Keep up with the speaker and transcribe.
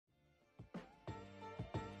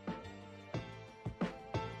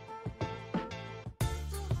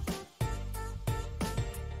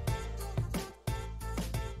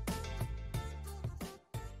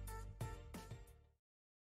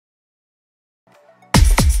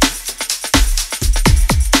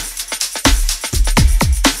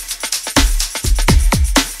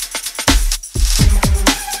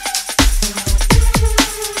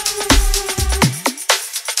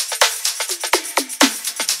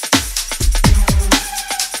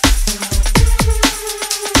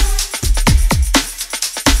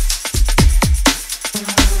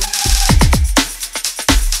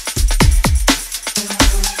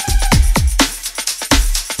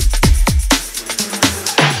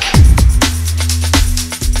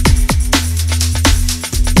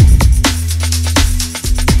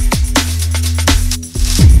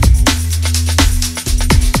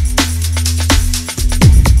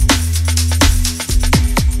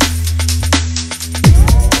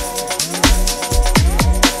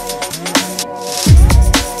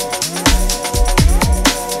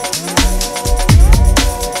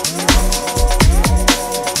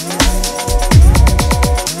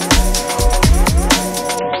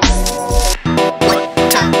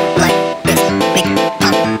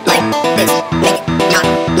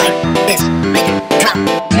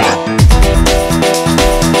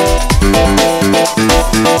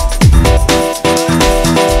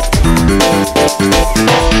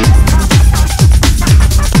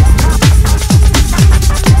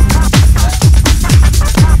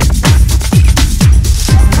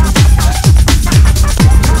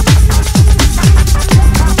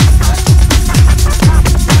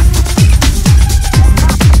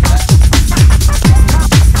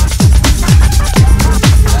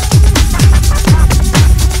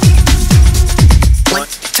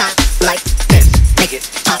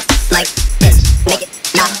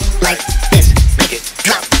like this, make it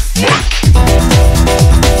drop.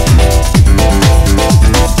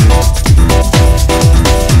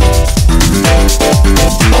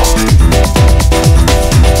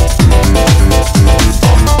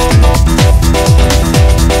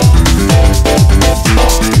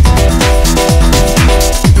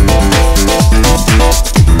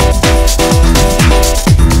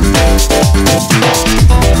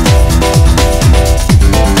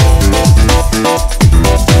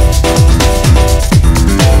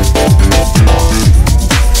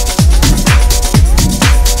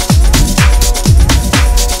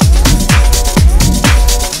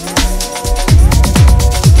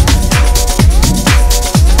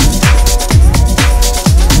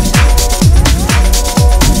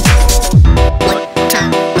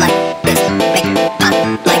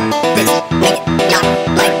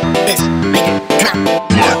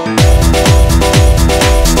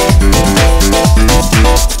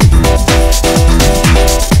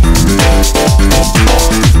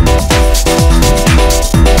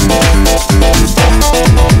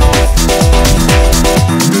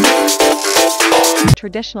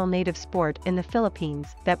 Traditional native sport in the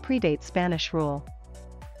Philippines that predates Spanish rule.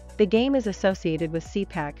 The game is associated with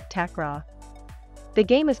sipak, takraw. The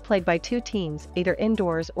game is played by two teams, either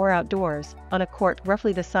indoors or outdoors, on a court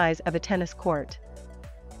roughly the size of a tennis court.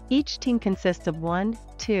 Each team consists of 1,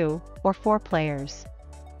 2, or 4 players.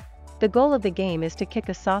 The goal of the game is to kick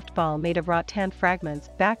a soft ball made of rattan fragments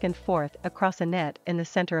back and forth across a net in the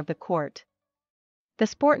center of the court. The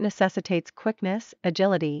sport necessitates quickness,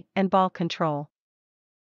 agility, and ball control.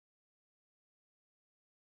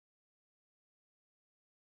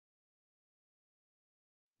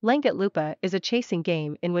 Langit lupa is a chasing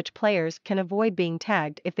game in which players can avoid being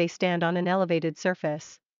tagged if they stand on an elevated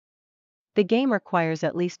surface. The game requires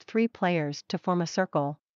at least 3 players to form a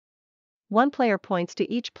circle. One player points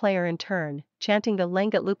to each player in turn, chanting the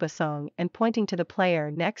Langit lupa song and pointing to the player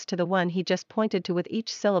next to the one he just pointed to with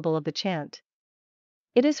each syllable of the chant.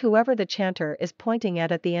 It is whoever the chanter is pointing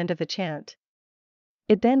at the end of the chant.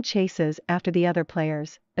 It then chases after the other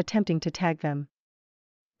players, attempting to tag them.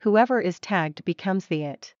 Whoever is tagged becomes the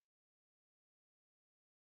it.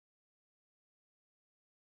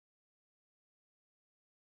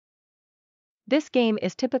 This game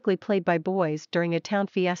is typically played by boys during a town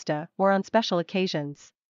fiesta or on special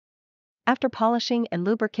occasions. After polishing and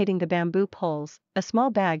lubricating the bamboo poles, a small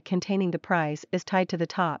bag containing the prize is tied to the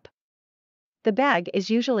top. The bag is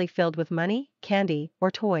usually filled with money, candy, or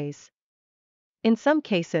toys. In some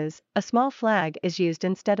cases, a small flag is used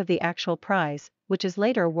instead of the actual prize, which is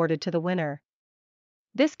later awarded to the winner.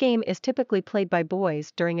 This game is typically played by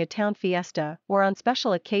boys during a town fiesta or on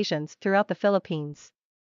special occasions throughout the Philippines.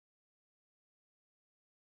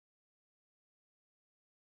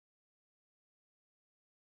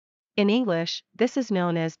 In English, this is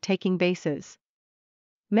known as taking bases.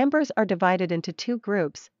 Members are divided into 2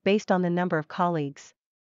 groups based on the number of colleagues.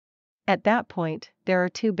 At that point, there are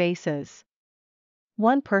 2 bases.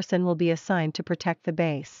 One person will be assigned to protect the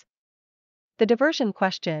base. The diversion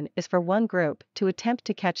question is for one group to attempt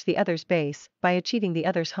to catch the other's base by achieving the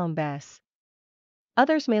other's home base.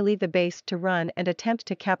 Others may leave the base to run and attempt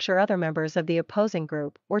to capture other members of the opposing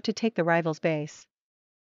group or to take the rival's base.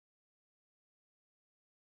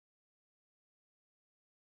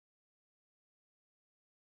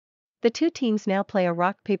 The 2 teams now play a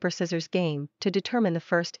rock-paper-scissors game to determine the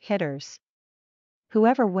first hitters.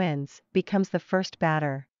 Whoever wins becomes the first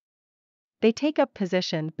batter. They take up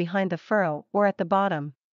position behind the furrow or at the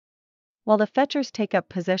bottom, while the fetchers take up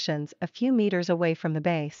positions a few meters away from the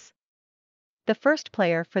base. The first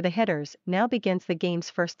player for the hitters now begins the game's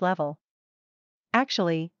first level.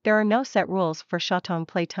 Actually, there are no set rules for Shatong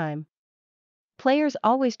playtime. Players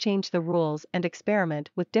always change the rules and experiment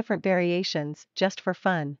with different variations just for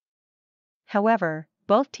fun. However,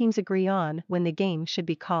 both teams agree on when the game should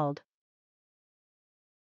be called.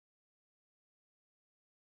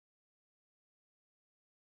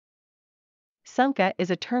 Sungka is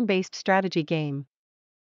a turn-based strategy game.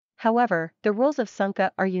 However, the rules of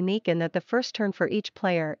Sungka are unique in that the first turn for each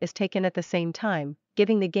player is taken at the same time,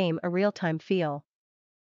 giving the game a real-time feel.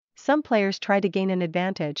 Some players try to gain an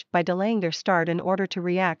advantage by delaying their start in order to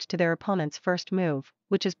react to their opponent's first move,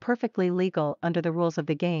 which is perfectly legal under the rules of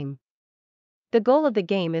the game. The goal of the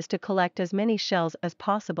game is to collect as many shells as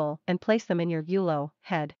possible and place them in your yulo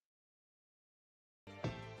head.